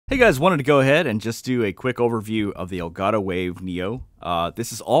Hey guys, wanted to go ahead and just do a quick overview of the Elgato Wave Neo.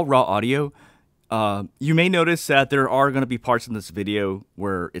 This is all raw audio. You may notice that there are going to be parts in this video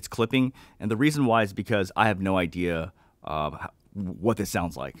where it's clipping, and the reason why is because I have no idea what this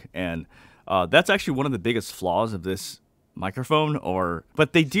sounds like. And that's actually one of the biggest flaws of this microphone,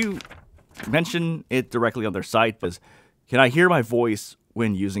 but they do mention it directly on their site. Can I hear my voice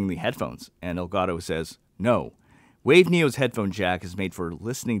when using the headphones? And Elgato says no. Wave Neo's headphone jack is made for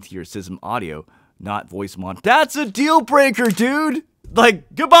listening to your system audio, not voice mod. That's a deal breaker, dude!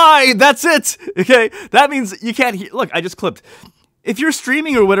 Like, goodbye! That's it! Okay? That means you can't hear. Look, I just clipped. If you're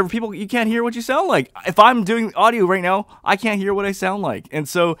streaming or whatever, you can't hear what you sound like. If I'm doing audio right now, I can't hear what I sound like. And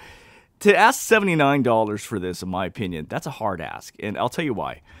so, to ask $79 for this, in my opinion, that's a hard ask. And I'll tell you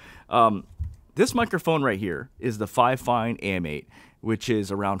why. This microphone right here is the Fifine AM8, which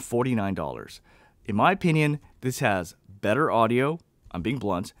is around $49. In my opinion, this has better audio, I'm being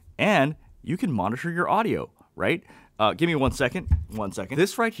blunt, and you can monitor your audio, right? Give me 1 second. 1 second.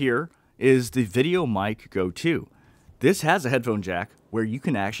 This right here is the VideoMic Go 2. This has a headphone jack where you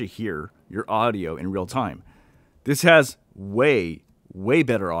can actually hear your audio in real time. This has way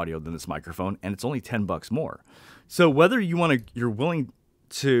better audio than this microphone, and it's only $10 more. So whether you're willing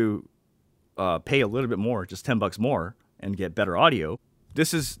to pay a little bit more, just $10 more, and get better audio,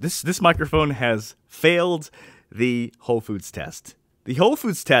 this microphone has failed the Whole Foods test. The Whole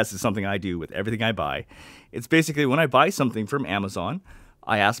Foods test is something I do with everything I buy. It's basically when I buy something from Amazon,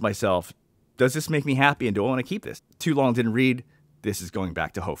 I ask myself, does this make me happy and do I want to keep this? Too long didn't read. This is going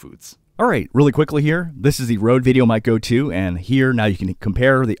back to Whole Foods. All right, really quickly here. This is the Rode VideoMic Go 2, and here now you can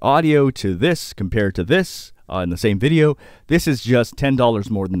compare the audio to this compared to this in the same video. This is just $10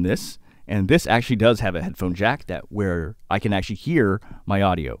 more than this. And this actually does have a headphone jack where I can actually hear my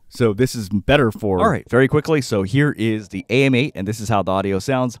audio. So this is better for... All right, very quickly. So here is the AM8, and this is how the audio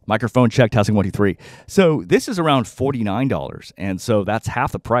sounds. Microphone check, testing 1, 2, 3. So this is around $49, and so that's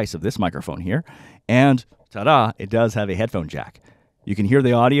half the price of this microphone here. And ta-da, it does have a headphone jack. You can hear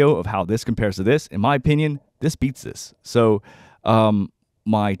the audio of how this compares to this. In my opinion, this beats this. So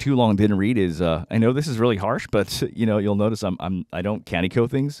my too long didn't read is, I know this is really harsh, but you'll notice I don't candy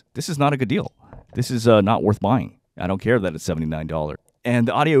coat things. This is not a good deal. This is not worth buying. I don't care that it's $79. And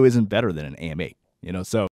the audio isn't better than an AM8, so